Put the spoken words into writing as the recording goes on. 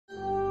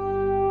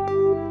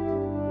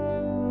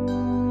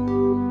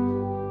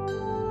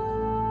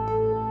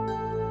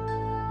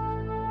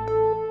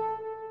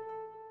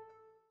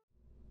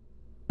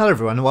Hello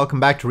everyone, and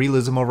welcome back to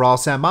Realism Overall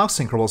Sandbox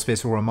in Kerbal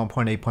Space Program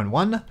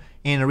 1.8.1.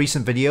 In a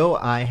recent video,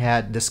 I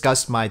had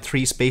discussed my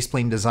 3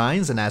 spaceplane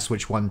designs and asked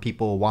which one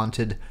people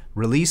wanted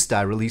released.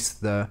 I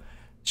released the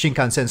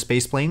Shinkansen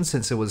spaceplane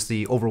since it was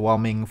the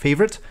overwhelming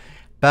favorite.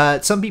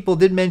 But some people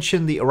did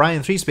mention the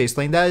Orion 3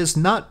 spaceplane. That is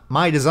not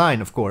my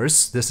design, of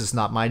course. This is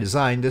not my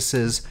design. This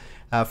is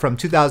from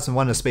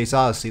 2001: A Space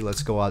Odyssey.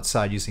 Let's go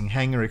outside using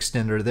hangar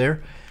extender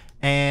there.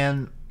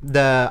 And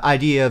the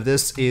idea of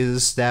this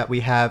is that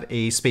we have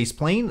a space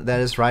plane that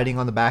is riding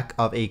on the back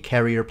of a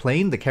carrier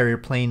plane. The carrier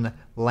plane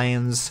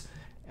lands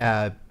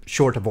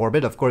short of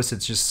orbit. Of course,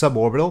 it's just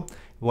suborbital,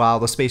 while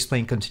the space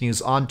plane continues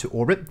on to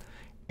orbit.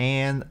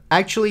 And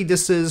actually,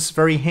 this is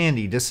very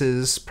handy. This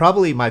is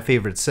probably my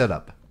favorite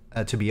setup,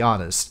 to be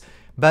honest.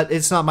 But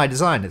it's not my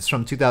design. It's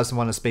from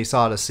 2001: A Space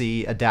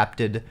Odyssey,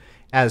 adapted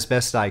as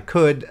best I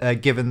could,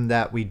 given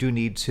that we do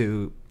need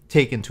to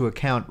take into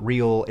account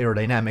real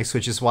aerodynamics,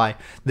 which is why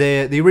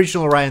the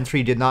original Orion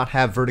 3 did not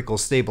have vertical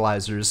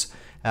stabilizers.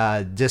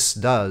 This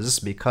does,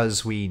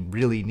 because we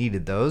really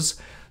needed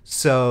those.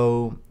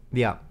 So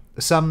yeah,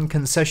 some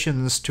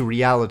concessions to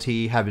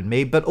reality have been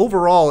made, but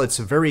overall it's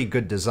a very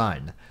good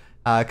design.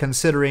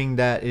 Considering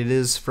that it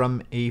is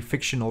from a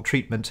fictional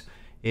treatment,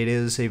 it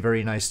is a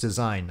very nice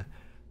design.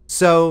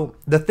 So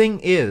the thing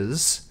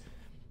is,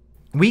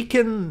 we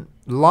can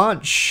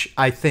launch,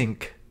 I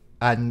think,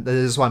 and this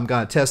is what I'm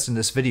going to test in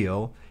this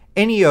video,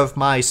 any of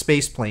my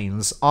space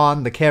planes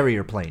on the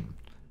carrier plane.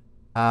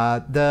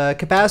 The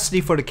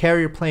capacity for the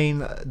carrier plane,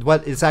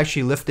 what it's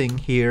actually lifting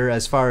here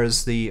as far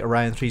as the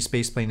Orion 3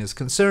 spaceplane is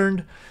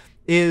concerned,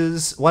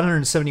 is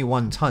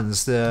 171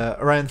 tons. The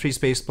Orion 3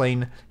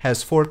 spaceplane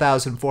has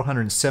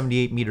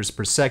 4,478 meters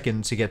per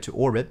second to get to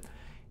orbit,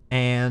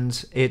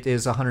 and it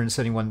is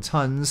 171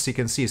 tons. You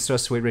can see its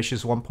thrust-to-weight ratio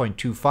is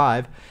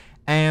 1.25,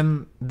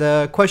 and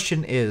the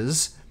question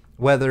is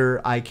whether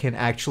I can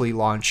actually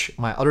launch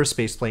my other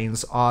space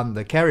planes on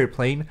the carrier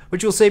plane,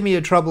 which will save me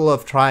the trouble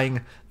of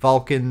trying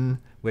Vulcan,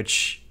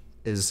 which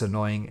is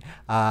annoying,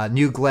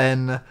 New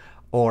Glenn,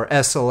 or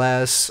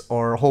SLS,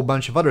 or a whole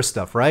bunch of other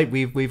stuff, right?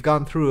 We've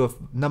gone through a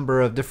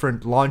number of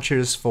different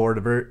launchers for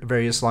the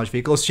various launch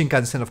vehicles.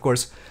 Shinkansen, of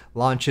course,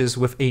 launches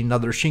with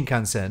another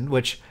Shinkansen,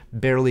 which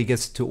barely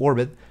gets to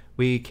orbit.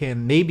 We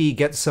can maybe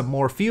get some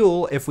more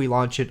fuel if we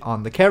launch it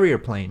on the carrier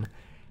plane.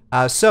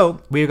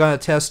 So we're going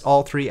to test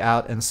all 3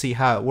 out and see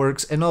how it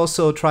works, and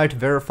also try to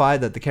verify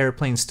that the carrier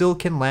plane still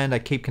can land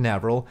at Cape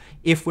Canaveral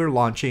if we're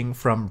launching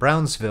from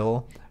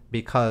Brownsville,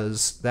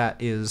 because that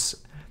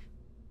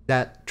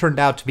turned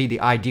out to be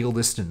the ideal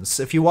distance.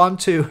 If you want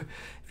to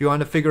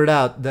figure it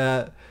out,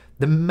 the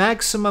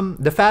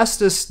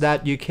fastest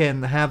that you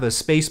can have a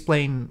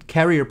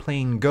carrier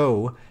plane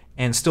go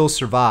and still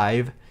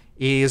survive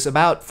is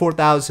about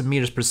 4,000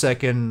 meters per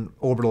second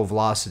orbital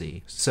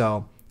velocity.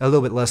 So a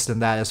little bit less than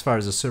that as far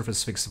as the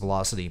surface fixed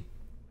velocity.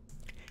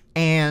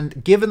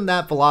 And given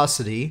that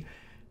velocity,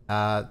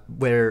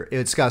 where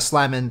it's got to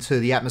slam into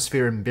the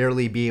atmosphere and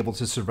barely be able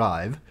to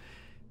survive,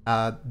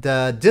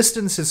 the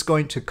distance it's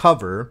going to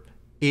cover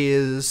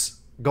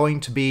is going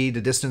to be the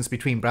distance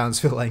between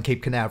Brownsville and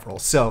Cape Canaveral.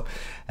 So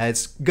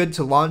it's good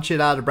to launch it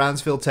out of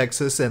Brownsville,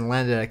 Texas, and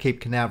land it at Cape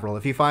Canaveral.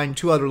 If you find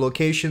 2 other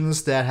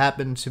locations that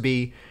happen to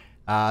be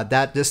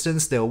that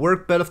distance, they'll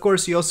work, but of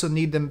course you also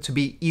need them to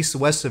be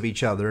east-west of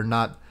each other,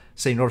 not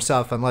say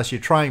north-south, unless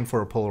you're trying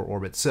for a polar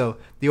orbit. So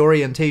the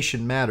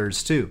orientation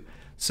matters too.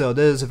 So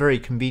this is a very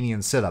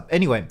convenient setup.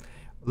 Anyway,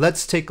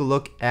 let's take a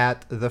look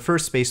at the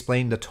first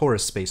spaceplane, the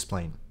Taurus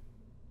spaceplane.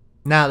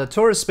 Now, the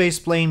Taurus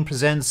spaceplane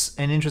presents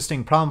an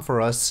interesting problem for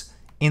us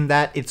in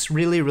that it's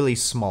really, really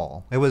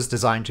small. It was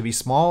designed to be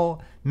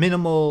small,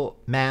 minimal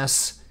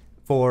mass,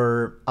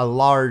 for a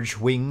large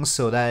wing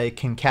so that it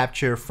can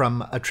capture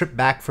from a trip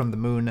back from the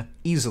moon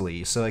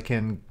easily, so it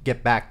can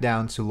get back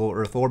down to low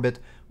Earth orbit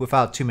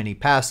without too many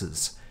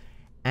passes.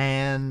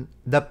 And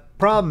the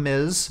problem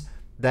is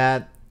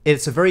that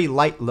it's a very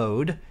light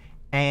load,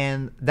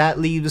 and that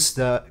leaves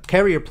the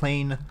carrier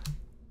plane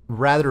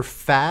rather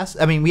fast.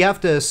 I mean, we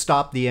have to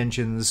stop the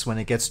engines when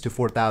it gets to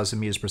 4,000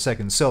 meters per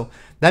second, so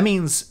that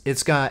means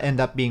it's gonna end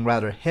up being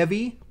rather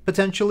heavy,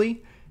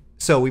 potentially.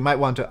 So we might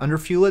want to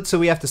underfuel it, so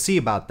we have to see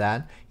about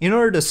that. In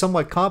order to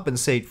somewhat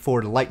compensate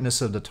for the lightness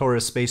of the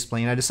Taurus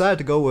spaceplane, I decided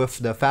to go with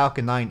the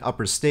Falcon 9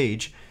 upper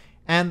stage,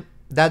 and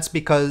that's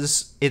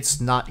because it's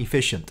not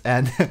efficient.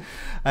 And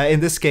in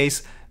this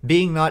case,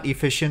 being not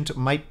efficient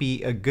might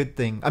be a good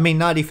thing. I mean,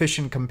 not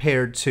efficient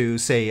compared to,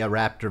 say, a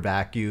Raptor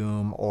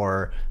vacuum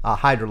or a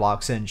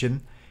Hydrolox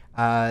engine.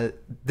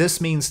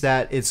 This means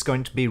that it's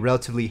going to be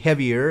relatively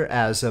heavier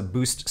as a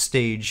boost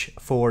stage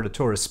for the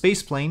Taurus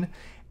spaceplane,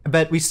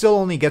 but we still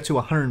only get to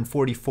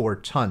 144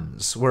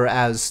 tons,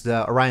 whereas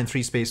the Orion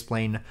 3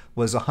 spaceplane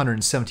was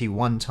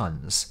 171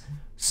 tons.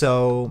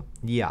 So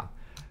yeah,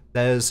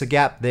 there's a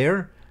gap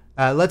there.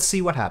 Let's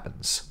see what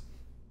happens.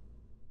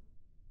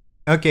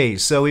 Okay,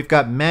 so we've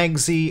got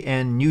Magsy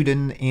and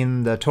Newton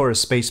in the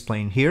Taurus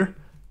spaceplane here.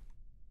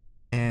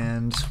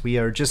 And we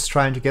are just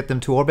trying to get them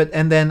to orbit,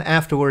 and then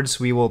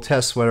afterwards we will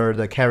test whether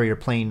the carrier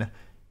plane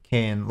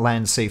can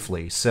land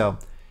safely. So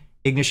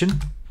Ignition.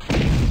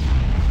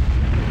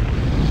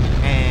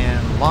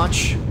 And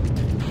launch.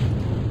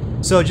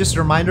 So just a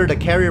reminder, the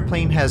carrier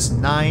plane has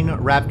 9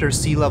 Raptor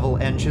sea level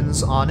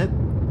engines on it.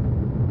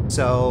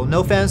 So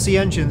no fancy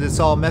engines, it's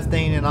all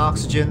methane and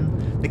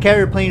oxygen. The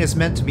carrier plane is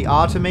meant to be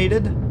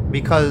automated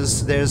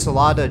because there's a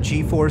lot of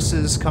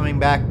G-forces coming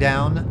back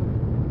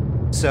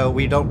down. So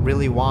we don't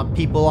really want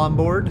people on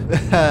board.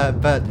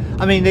 But,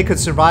 I mean, they could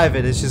survive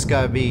it, it's just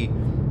gotta be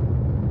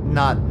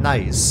not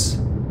nice.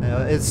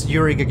 It's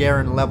Yuri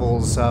Gagarin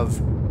levels of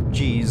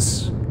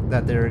G's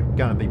that they're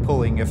gonna be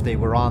pulling if they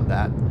were on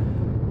that.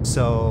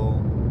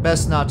 So,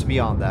 best not to be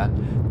on that.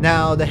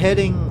 Now, the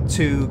heading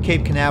to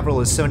Cape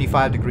Canaveral is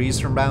 75 degrees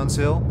from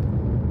Brownsville.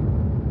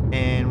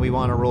 And we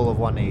want a roll of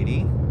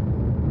 180.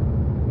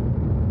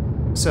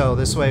 So,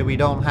 this way we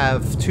don't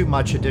have too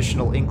much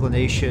additional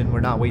inclination,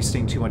 we're not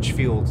wasting too much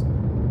fuel.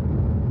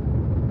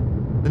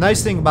 The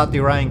nice thing about the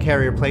Orion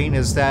Carrier Plane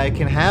is that it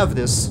can have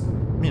this,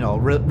 you know,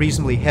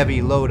 reasonably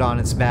heavy load on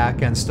its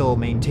back and still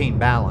maintain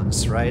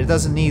balance, right? It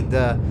doesn't need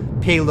the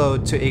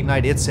payload to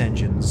ignite its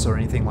engines or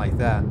anything like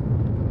that.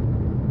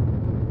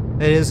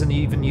 It isn't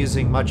even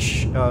using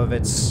much of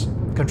its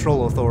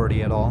control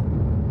authority at all.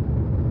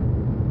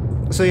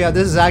 So yeah,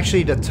 this is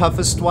actually the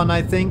toughest one,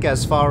 I think,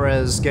 as far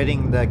as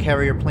getting the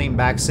carrier plane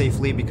back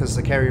safely, because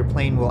the carrier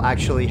plane will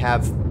actually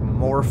have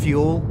more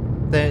fuel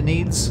than it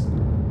needs.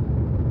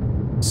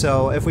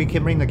 So if we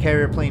can bring the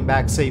carrier plane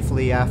back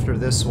safely after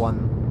this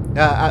one,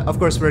 of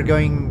course we're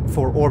going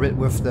for orbit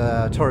with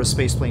the Taurus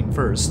spaceplane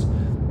first,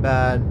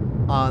 but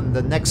on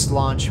the next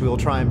launch we'll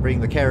try and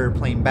bring the carrier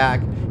plane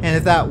back, and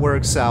if that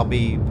works I'll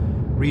be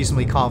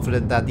reasonably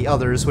confident that the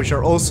others, which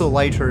are also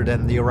lighter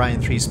than the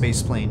Orion 3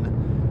 spaceplane,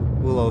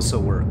 will also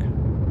work.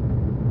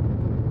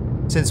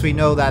 Since we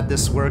know that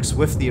this works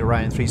with the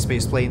Orion 3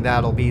 spaceplane,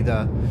 that'll be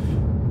the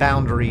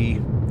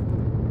boundary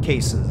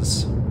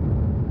cases.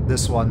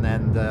 This one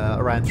and the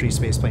Orion 3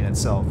 spaceplane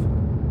itself.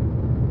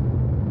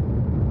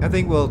 I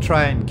think we'll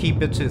try and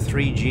keep it to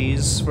 3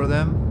 Gs for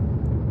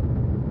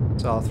them.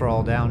 So I'll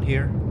throttle down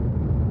here.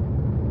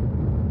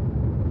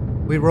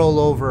 We roll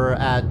over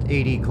at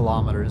 80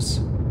 kilometers.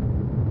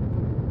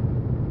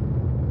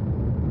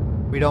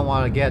 We don't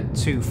want to get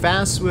too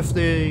fast with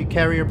the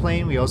carrier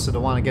plane. We also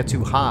don't want to get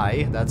too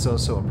high. That's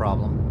also a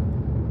problem.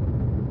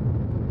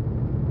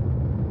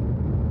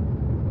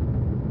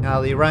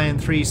 Now the Orion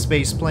 3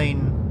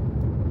 spaceplane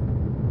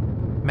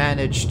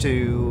managed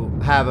to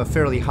have a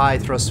fairly high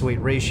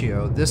thrust-weight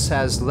ratio. This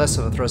has less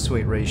of a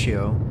thrust-weight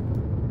ratio.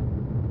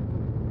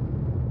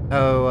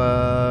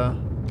 Oh,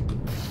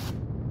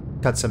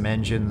 cut some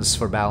engines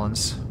for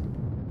balance.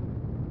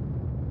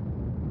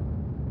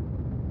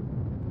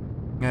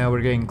 Yeah,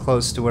 we're getting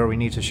close to where we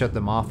need to shut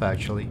them off,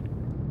 actually.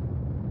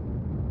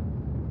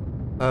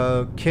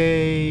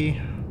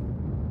 Okay.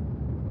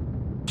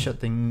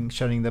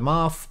 Shutting them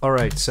off.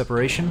 Alright,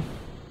 separation.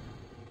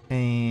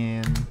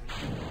 And...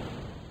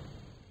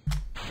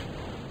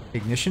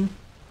 ignition.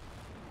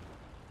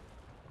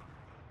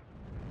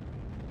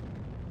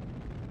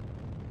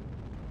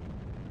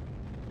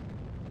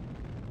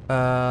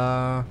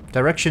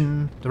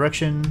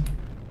 Direction.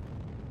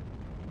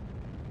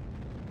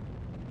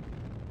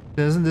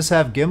 Doesn't this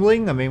have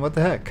gimbling? I mean, what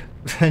the heck?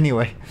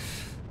 Anyway.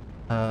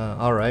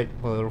 Alright.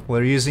 Well,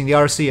 we're using the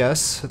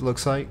RCS, it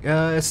looks like.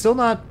 It's still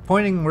not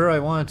pointing where I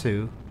want it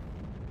to.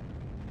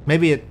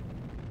 Maybe it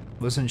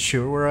wasn't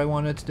sure where I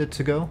wanted it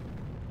to go?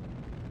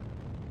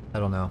 I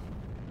don't know.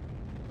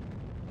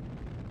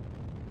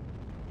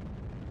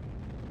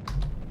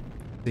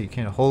 So you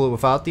can't hold it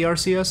without the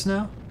RCS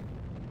now?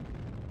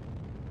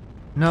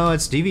 No,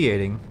 it's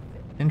deviating.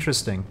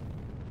 Interesting.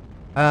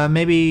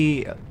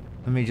 Maybe...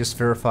 let me just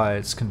verify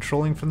it's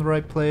controlling from the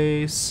right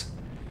place.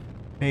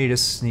 Maybe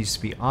this needs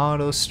to be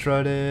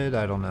auto-strutted.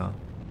 I don't know.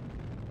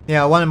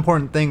 Yeah, one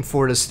important thing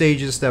for the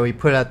stages that we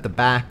put at the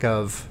back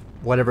of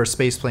whatever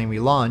spaceplane we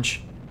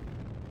launch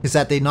is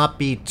that they not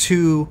be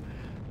too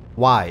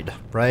wide,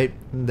 right?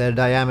 The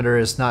diameter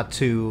is not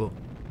too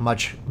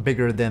much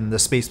bigger than the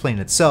spaceplane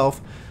itself.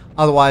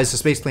 Otherwise, the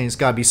spaceplane's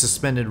got to be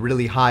suspended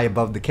really high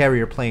above the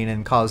carrier plane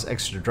and cause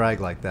extra drag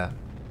like that.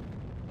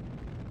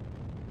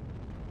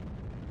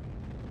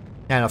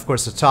 And of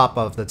course the top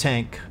of the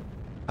tank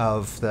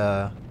of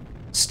the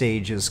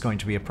stage is going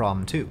to be a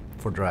problem too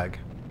for drag.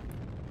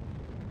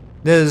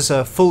 This is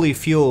a fully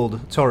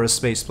fueled Taurus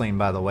spaceplane,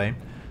 by the way.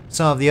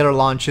 Some of the other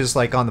launches,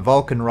 like on the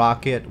Vulcan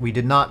rocket, we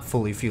did not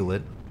fully fuel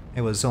it.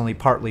 It was only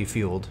partly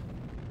fueled.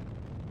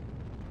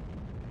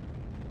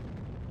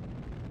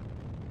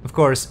 Of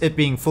course, it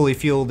being fully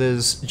fueled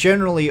is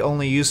generally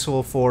only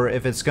useful for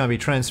if it's going to be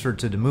transferred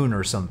to the moon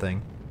or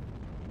something.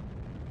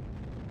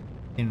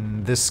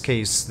 In this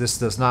case, this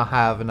does not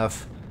have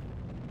enough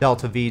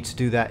delta V to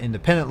do that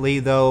independently,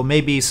 though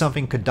maybe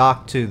something could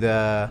dock to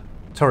the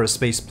Taurus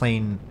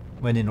spaceplane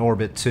when in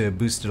orbit to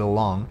boost it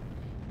along.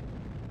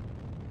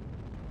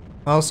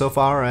 Well, so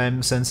far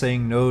I'm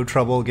sensing no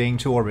trouble getting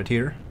to orbit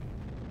here.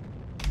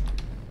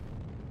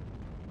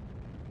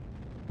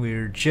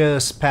 We're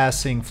just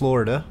passing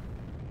Florida.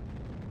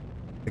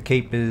 The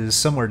Cape is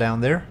somewhere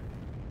down there.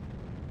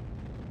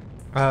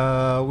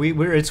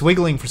 It's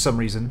wiggling for some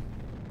reason.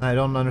 I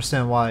don't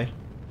understand why.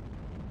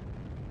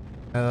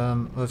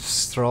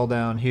 Let's throttle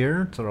down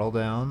here, throttle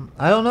down.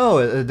 I don't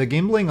know, the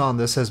gimbling on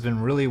this has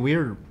been really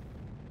weird.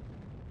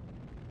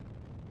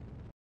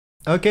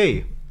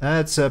 Okay,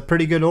 that's a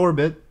pretty good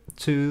orbit,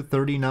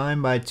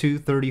 239 by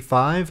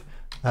 235.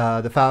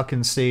 The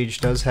Falcon stage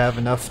does have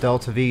enough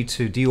delta V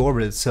to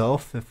deorbit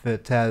itself if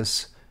it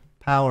has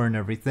power and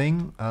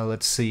everything.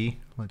 Let's see,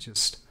 let's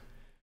just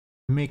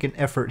make an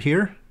effort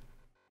here.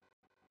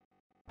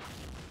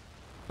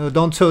 Oh,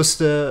 don't toast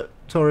the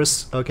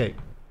Taurus. Okay.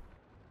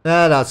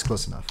 That's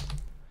close enough.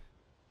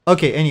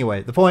 Okay,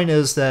 anyway, the point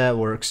is that it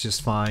works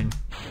just fine.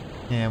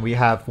 And we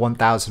have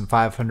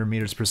 1,500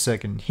 meters per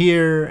second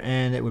here,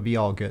 and it would be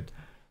all good.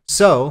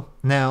 So,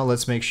 now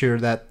let's make sure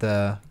that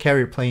the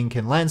carrier plane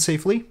can land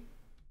safely.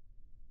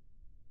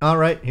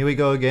 Alright, here we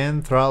go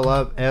again. Throttle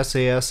up,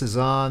 SAS is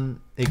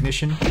on,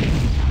 ignition.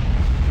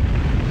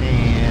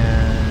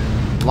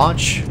 And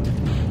launch.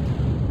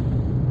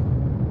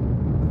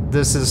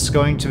 This is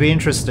going to be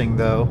interesting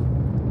though,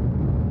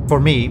 for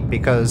me,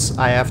 because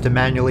I have to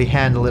manually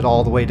handle it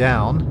all the way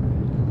down.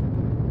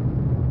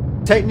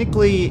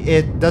 Technically,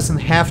 it doesn't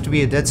have to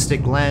be a dead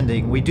stick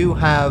landing. We do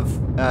have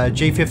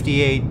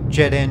J-58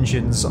 jet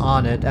engines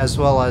on it, as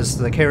well as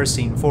the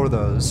kerosene for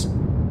those.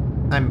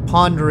 I'm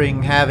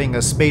pondering having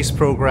a space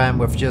program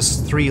with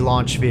just 3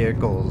 launch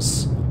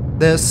vehicles.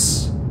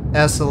 This,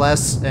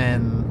 SLS,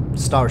 and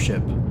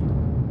Starship.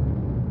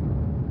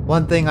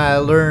 One thing I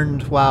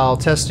learned while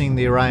testing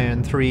the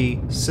Orion 3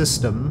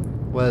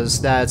 system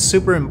was that it's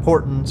super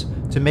important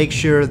to make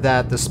sure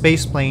that the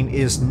spaceplane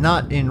is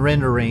not in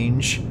render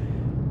range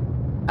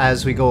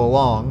as we go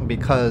along,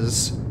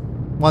 because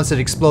once it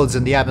explodes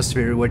in the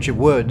atmosphere, which it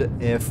would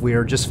if we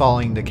are just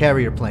following the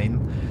carrier plane,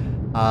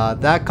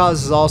 that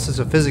causes all sorts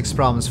of physics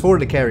problems for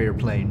the carrier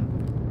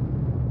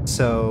plane.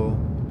 So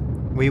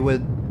we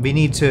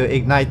need to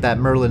ignite that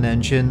Merlin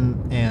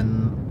engine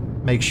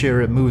and make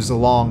sure it moves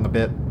along a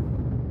bit.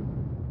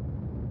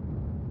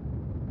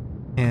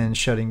 And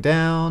shutting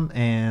down,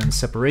 and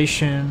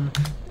separation,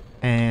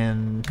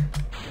 and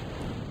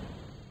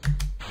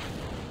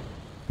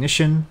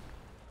ignition.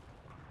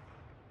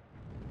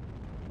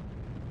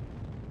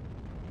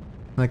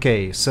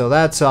 Okay, so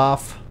that's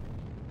off.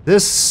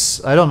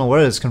 This, I don't know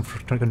where it's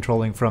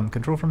controlling from.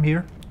 Control from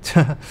here?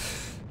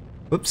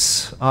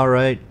 Oops.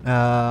 Alright,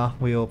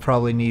 we'll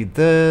probably need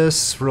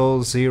this.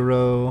 Roll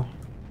 0.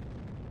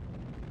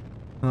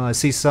 I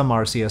see some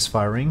RCS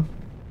firing.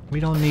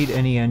 We don't need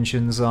any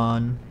engines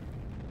on.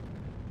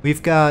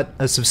 We've got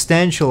a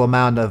substantial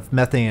amount of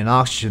methane and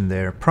oxygen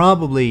there,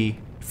 probably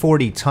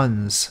 40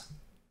 tons.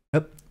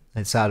 Yep,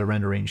 it's out of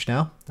render range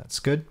now. That's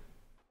good.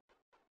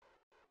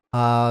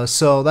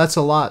 So that's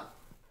a lot.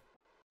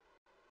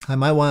 I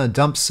might want to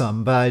dump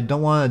some, but I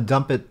don't want to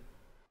dump it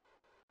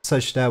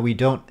such that we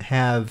don't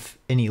have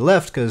any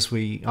left, because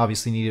we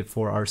obviously need it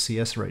for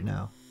RCS right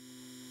now.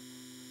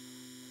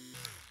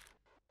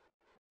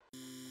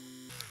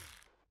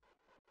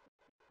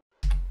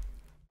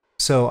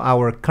 So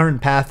our current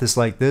path is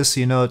like this.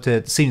 You know,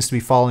 it seems to be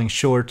falling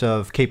short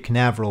of Cape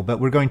Canaveral, but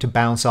we're going to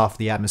bounce off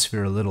the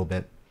atmosphere a little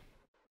bit.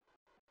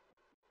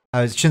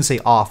 I shouldn't say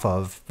off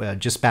of, but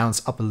just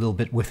bounce up a little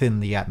bit within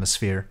the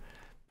atmosphere.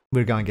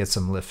 We're going to get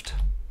some lift.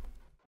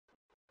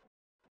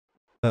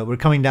 But we're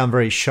coming down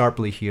very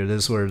sharply here.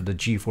 This is where the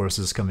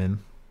G-forces come in.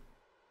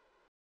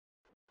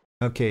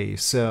 Okay,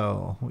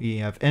 so we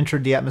have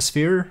entered the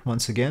atmosphere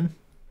once again.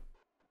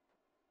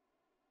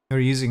 We're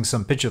using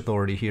some pitch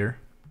authority here.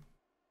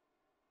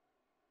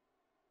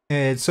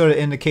 It sort of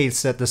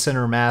indicates that the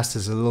center mast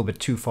is a little bit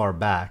too far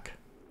back.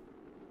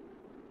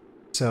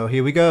 So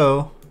here we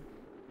go.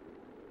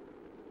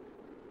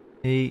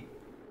 8,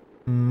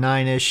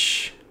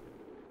 9-ish,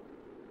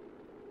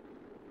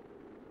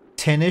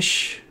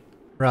 10-ish,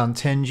 around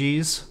 10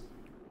 Gs.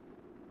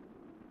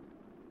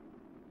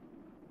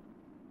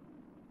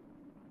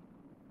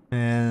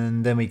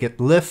 And then we get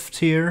lift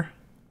here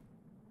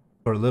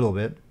for a little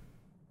bit.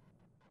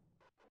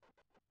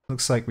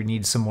 Looks like we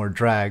need some more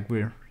drag.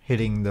 We're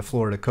hitting the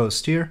Florida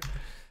coast here.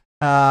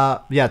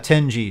 Yeah,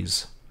 10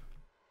 Gs.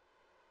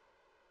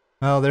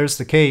 Well, there's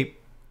the Cape.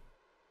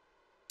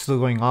 Still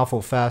going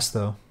awful fast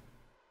though.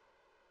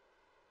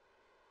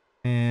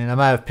 And I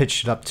might have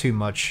pitched it up too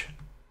much.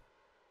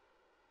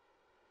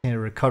 Can I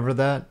recover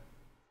that?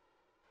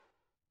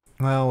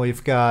 Well,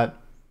 we've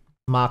got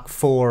Mach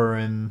 4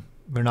 and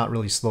we're not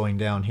really slowing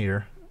down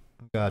here.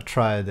 I've got to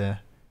try the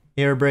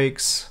air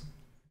brakes.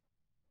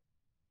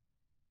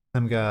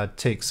 I'm gonna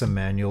take some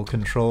manual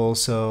control.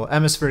 So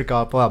atmospheric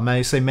well, when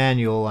I say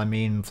manual, I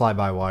mean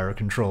fly-by-wire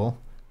control.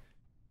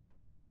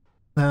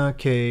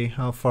 Okay,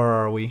 how far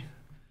are we?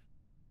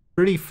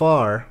 Pretty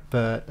far,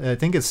 but I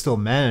think it's still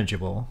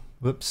manageable.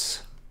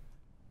 Whoops.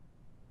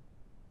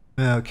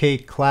 Okay,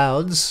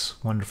 clouds.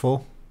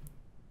 Wonderful.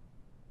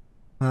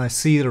 I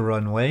see the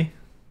runway.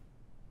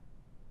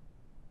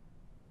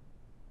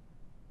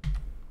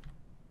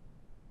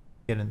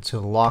 Get into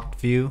locked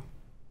view.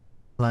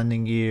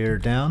 Landing gear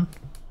down.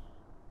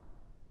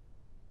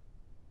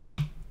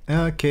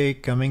 Okay,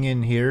 coming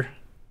in here.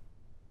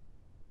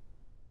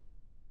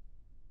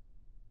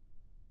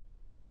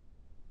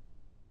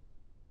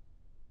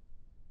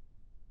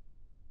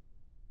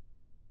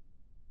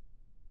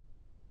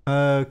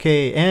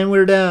 Okay, and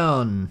we're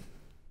down.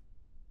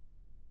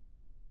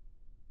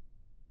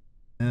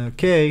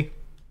 Okay.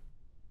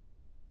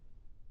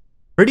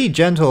 Pretty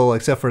gentle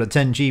except for the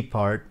 10G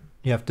part,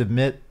 you have to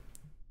admit.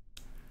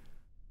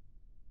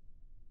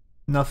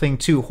 Nothing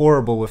too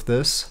horrible with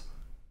this.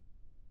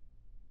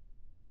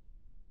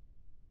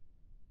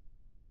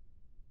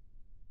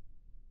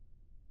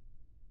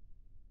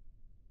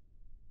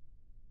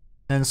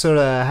 And sort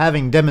of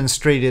having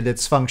demonstrated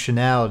its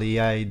functionality,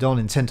 I don't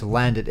intend to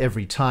land it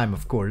every time,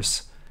 of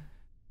course.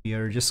 We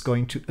are just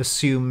going to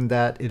assume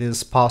that it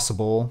is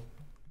possible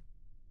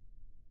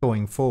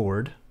going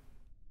forward.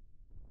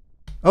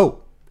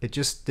 Oh, it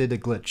just did a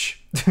glitch.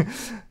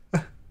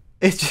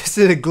 It just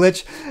did a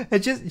glitch. It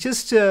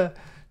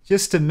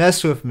just to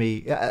mess with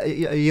me.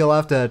 You'll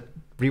have to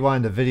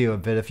rewind the video a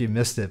bit if you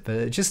missed it, but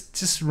it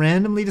just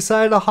randomly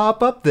decided to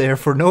hop up there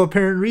for no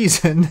apparent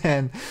reason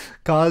and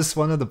cause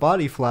one of the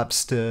body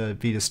flaps to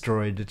be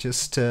destroyed.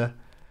 Just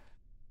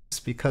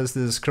because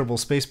this Kerbal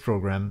Space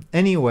Program.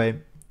 Anyway,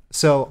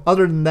 so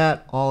other than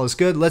that, all is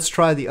good. Let's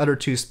try the other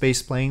two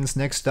space planes.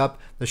 Next up,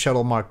 the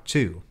Shuttle Mark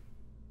II.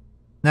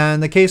 Now,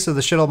 in the case of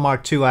the Shuttle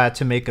Mark II, I had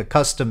to make a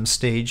custom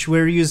stage.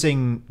 We're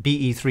using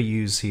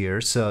BE3Us here,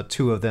 so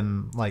two of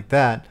them like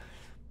that.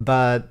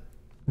 But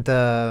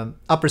the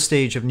upper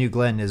stage of New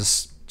Glenn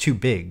is too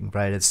big,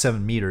 right? It's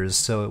 7 meters,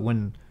 so it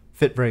wouldn't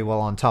fit very well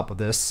on top of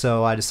this.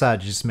 So I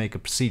decided to just make a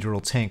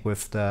procedural tank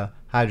with the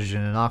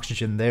hydrogen and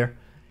oxygen there.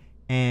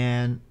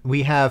 And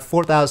we have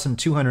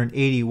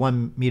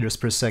 4,281 meters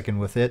per second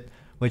with it,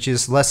 which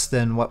is less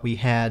than what we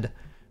had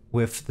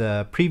with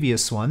the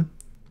previous one,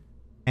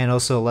 and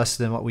also less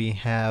than what we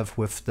have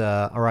with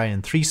the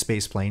Orion 3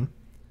 spaceplane.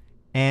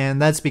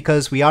 And that's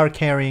because we are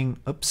carrying,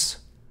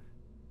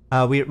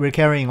 we're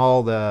carrying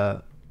all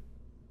the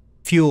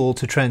fuel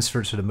to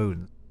transfer to the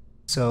moon.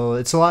 So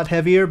it's a lot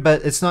heavier,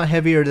 but it's not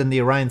heavier than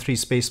the Orion 3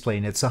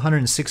 spaceplane. It's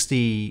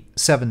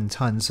 167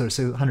 tons, or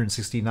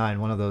 169,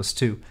 one of those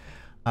two.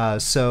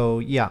 So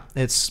yeah,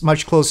 it's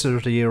much closer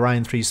to the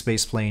Orion 3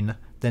 spaceplane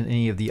than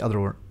any of the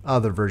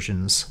other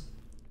versions.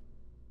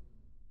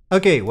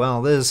 Okay,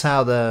 well, this is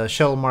how the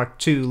Shuttle Mark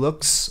II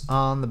looks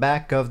on the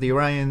back of the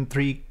Orion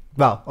 3,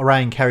 well,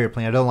 Orion Carrier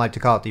Plane. I don't like to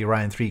call it the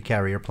Orion 3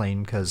 Carrier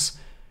Plane because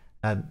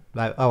I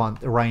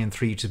want Orion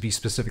 3 to be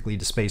specifically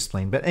the space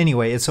plane. But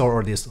anyway, it's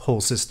or this whole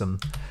system.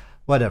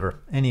 Whatever.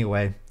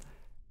 Anyway,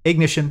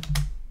 ignition.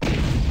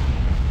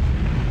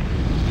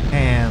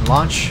 And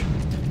launch.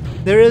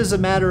 There is a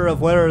matter of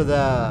whether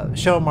the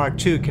Shuttle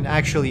Mark II can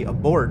actually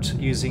abort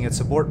using its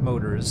abort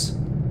motors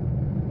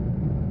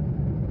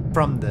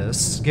from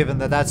this, given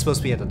that that's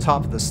supposed to be at the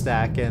top of the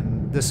stack,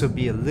 and this would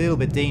be a little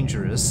bit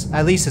dangerous.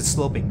 At least it's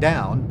sloping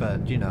down,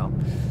 but you know,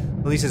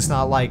 at least it's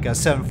not like a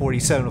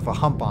 747 with a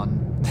hump on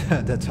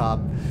the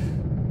top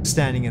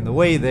standing in the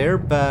way there,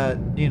 but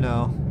you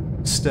know,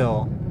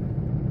 still,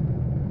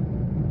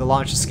 the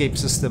launch escape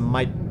system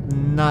might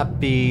not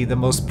be the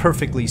most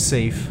perfectly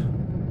safe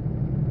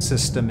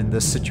system in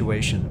this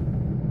situation.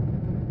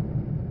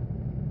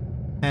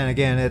 And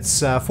again,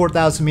 it's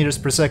 4,000 meters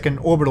per second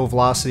orbital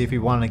velocity if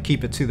you want to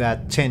keep it to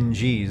that 10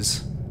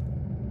 Gs.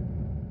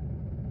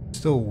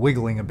 Still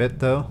wiggling a bit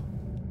though.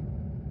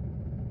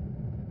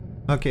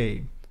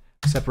 Okay,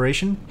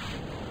 separation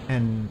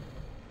and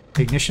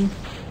ignition.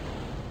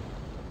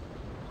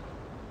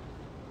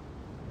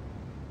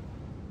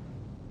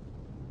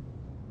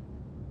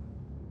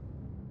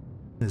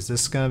 Is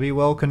this gonna be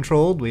well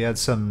controlled? We had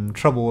some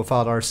trouble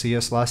without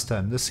RCS last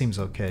time. This seems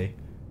okay.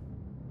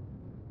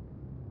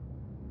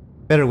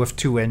 Better with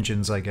two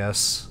engines, I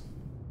guess.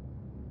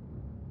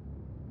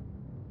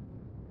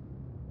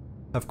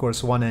 Of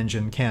course, one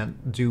engine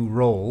can't do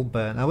roll,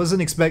 but I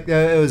wasn't expecting.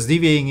 It was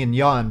deviating in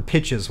yaw and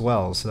pitch as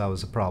well, so that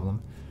was a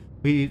problem.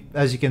 We,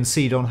 as you can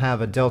see, don't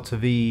have a delta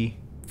V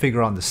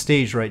figure on the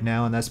stage right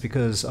now, and that's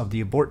because of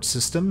the abort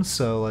system.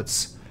 So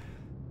let's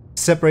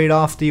separate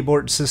off the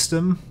abort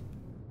system.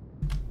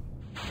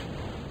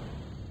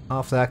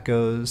 Off that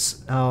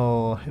goes.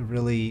 Oh, it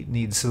really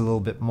needs a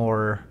little bit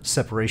more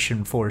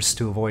separation force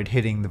to avoid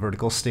hitting the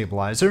vertical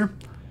stabilizer.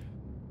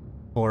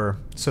 Or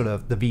sort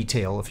of the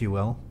V-tail, if you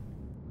will.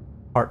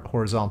 Part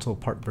horizontal,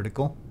 part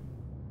vertical.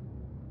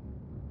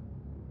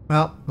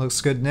 Well,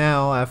 looks good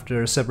now.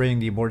 After separating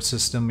the abort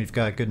system, we've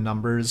got good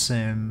numbers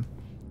and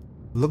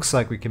looks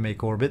like we can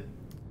make orbit.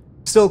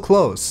 Still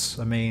close.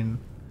 I mean,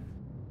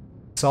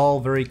 it's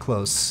all very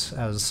close,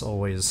 as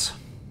always.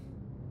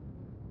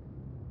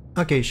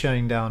 Okay,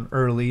 shutting down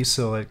early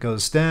so it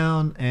goes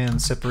down,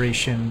 and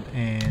separation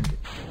and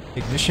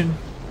ignition.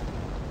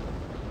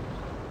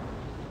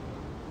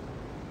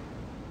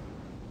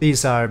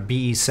 These are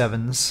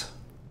BE7s.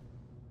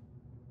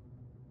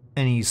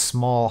 Any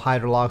small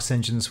hydrolox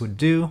engines would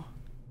do.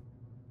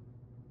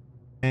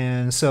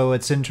 And so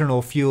its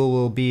internal fuel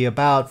will be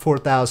about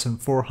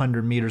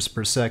 4,400 meters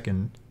per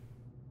second.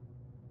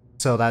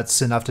 So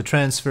that's enough to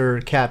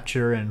transfer,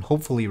 capture, and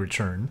hopefully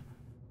return.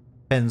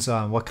 Depends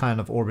on what kind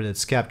of orbit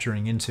it's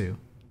capturing into.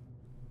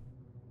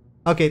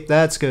 Okay,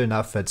 that's good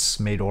enough. It's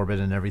made orbit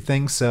and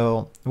everything,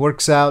 so it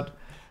works out.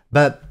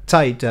 But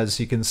tight, as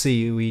you can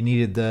see, we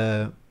needed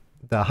the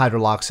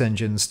Hydrolox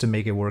engines to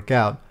make it work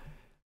out.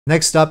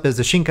 Next up is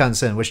the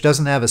Shinkansen, which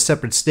doesn't have a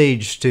separate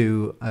stage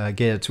to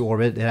get it to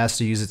orbit. It has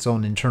to use its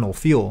own internal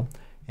fuel,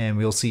 and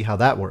we'll see how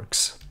that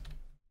works.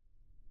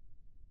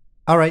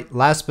 Alright,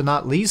 last but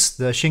not least,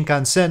 the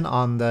Shinkansen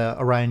on the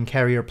Orion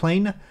Carrier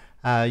Plane.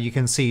 You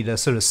can see the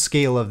sort of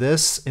scale of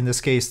this. In this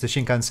case, the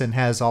Shinkansen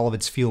has all of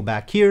its fuel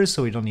back here,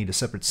 so we don't need a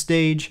separate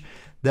stage.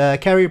 The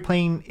carrier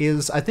plane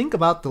is, I think,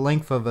 about the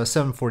length of a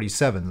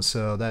 747,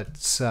 so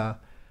that's an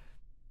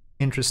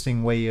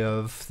interesting way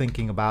of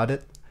thinking about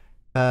it.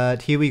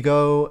 But here we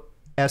go,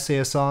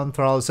 SAS on,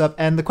 throttles up,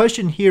 and the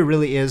question here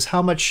really is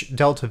how much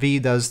delta V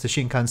does the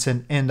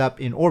Shinkansen end up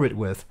in orbit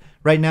with?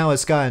 Right now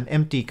it's got an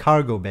empty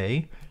cargo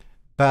bay,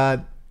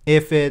 but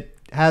if it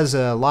has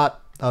a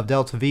lot of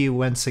delta V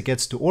once it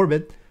gets to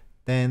orbit,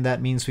 then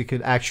that means we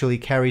could actually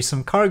carry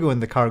some cargo in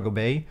the cargo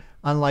bay,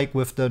 unlike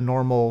with the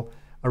normal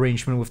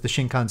arrangement with the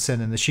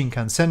Shinkansen and the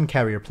Shinkansen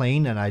carrier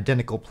plane, an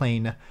identical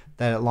plane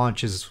that it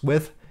launches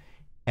with.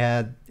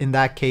 And in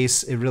that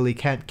case, it really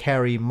can't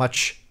carry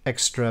much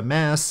extra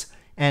mass,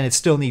 and it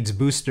still needs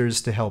boosters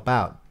to help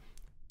out.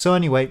 So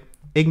anyway,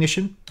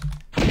 ignition.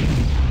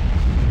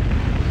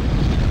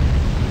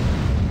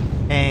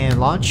 And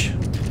launch.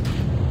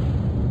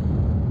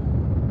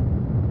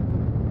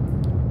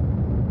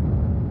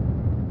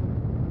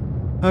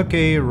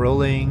 Okay,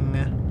 rolling.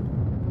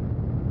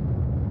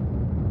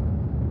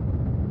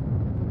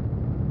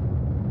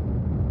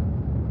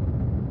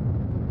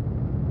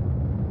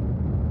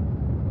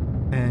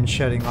 And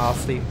shutting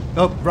off the...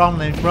 Oh, wrong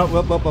lane.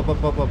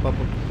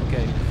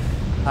 Okay.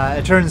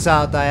 It turns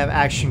out I have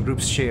action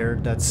groups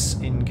shared. That's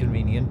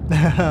inconvenient.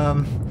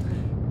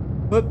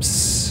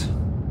 Whoops.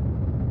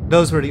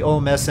 Those were the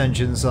OMS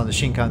engines on the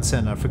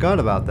Shinkansen. I forgot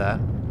about that.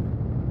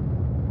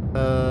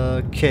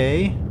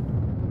 Okay.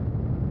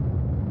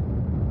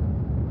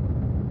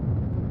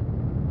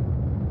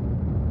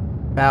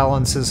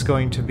 Balance is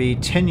going to be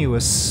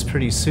tenuous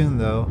pretty soon,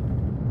 though.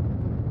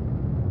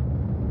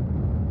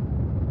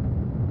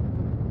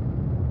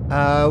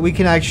 We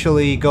can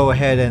actually go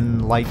ahead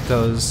and light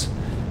those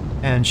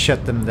and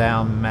shut them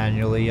down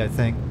manually, I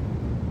think.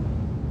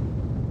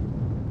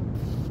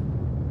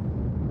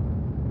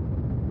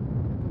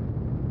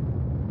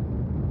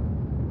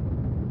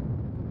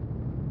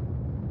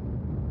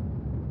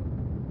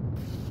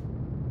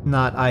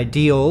 Not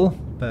ideal,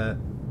 but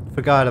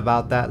forgot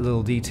about that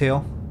little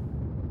detail.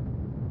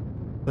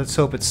 Let's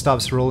hope it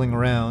stops rolling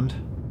around.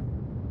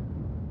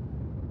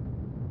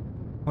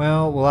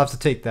 Well, we'll have to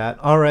take that.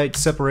 Alright,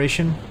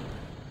 separation.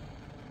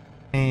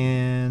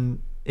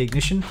 And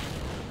ignition.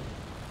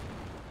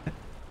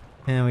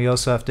 And we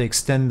also have to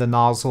extend the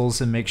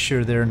nozzles and make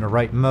sure they're in the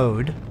right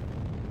mode.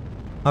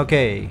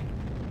 Okay.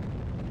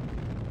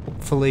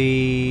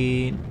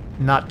 Hopefully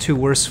not too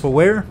worse for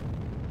wear.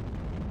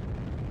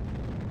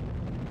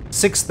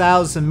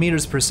 6,000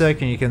 meters per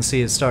second you can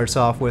see it starts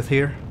off with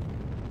here.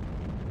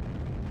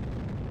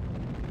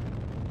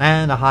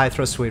 And a high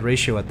thrust weight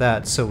ratio at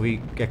that, so we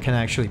can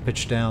actually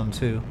pitch down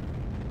too.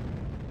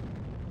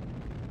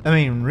 I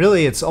mean,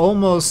 really, it's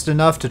almost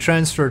enough to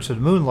transfer to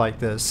the moon like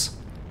this.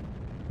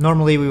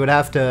 Normally we would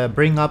have to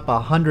bring up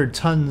 100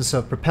 tons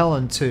of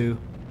propellant to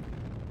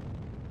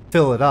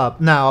fill it up.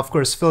 Now, of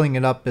course, filling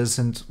it up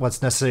isn't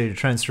what's necessary to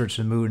transfer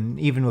to the moon.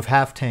 Even with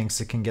half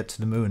tanks, it can get to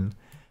the moon.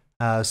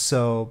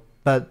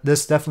 But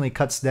this definitely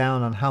cuts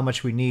down on how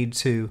much we need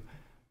to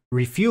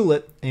refuel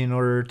it in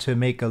order to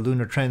make a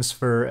lunar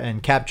transfer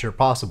and capture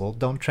possible.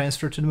 Don't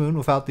transfer to the moon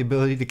without the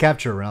ability to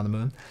capture around the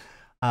moon.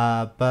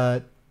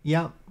 But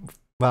yeah,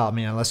 well, I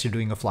mean, unless you're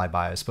doing a flyby,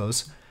 I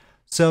suppose.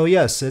 So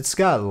yes, it's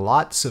got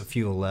lots of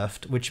fuel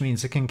left, which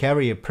means it can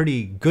carry a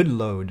pretty good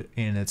load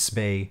in its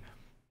bay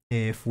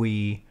if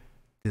we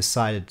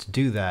decided to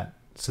do that.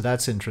 So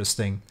that's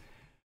interesting.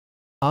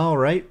 All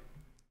right,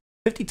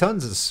 50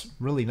 tons is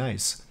really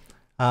nice.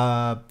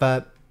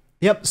 But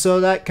yep, so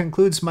that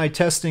concludes my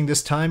testing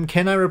this time.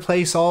 Can I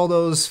replace all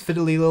those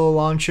fiddly little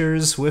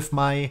launchers with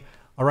my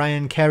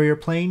Orion Carrier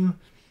Plane?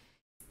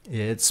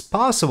 It's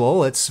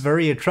possible. It's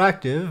very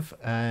attractive,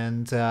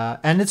 and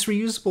it's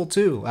reusable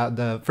too, at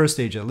the first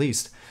stage at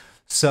least.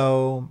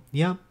 So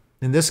yeah,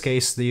 in this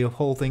case, the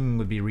whole thing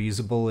would be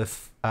reusable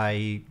if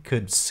I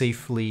could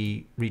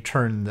safely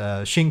return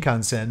the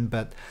Shinkansen,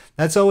 but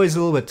that's always a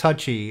little bit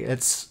touchy.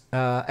 Its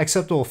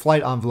acceptable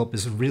flight envelope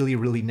is really,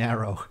 really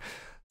narrow.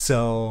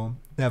 So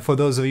for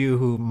those of you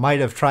who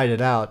might have tried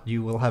it out,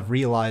 you will have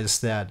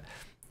realized that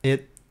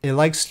it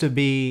likes to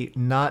be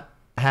not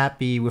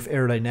happy with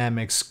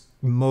aerodynamics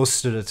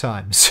most of the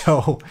time.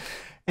 So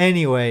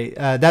anyway,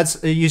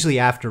 that's usually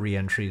after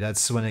re-entry.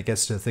 That's when it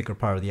gets to the thicker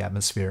part of the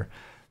atmosphere.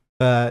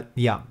 But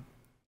yeah,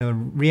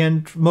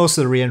 most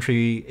of the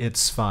re-entry,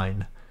 it's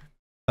fine.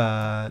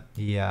 But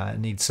yeah, it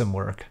needs some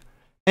work.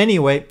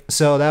 Anyway,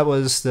 so that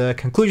was the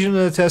conclusion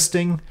of the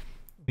testing.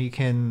 We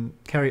can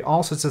carry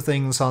all sorts of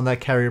things on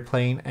that carrier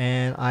plane,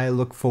 and I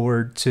look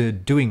forward to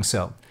doing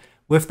so.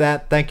 With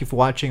that, thank you for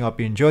watching. I hope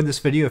you enjoyed this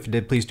video. If you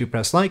did, please do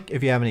press like.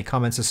 If you have any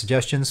comments or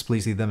suggestions,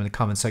 please leave them in the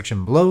comment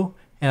section below,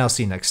 and I'll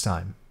see you next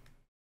time.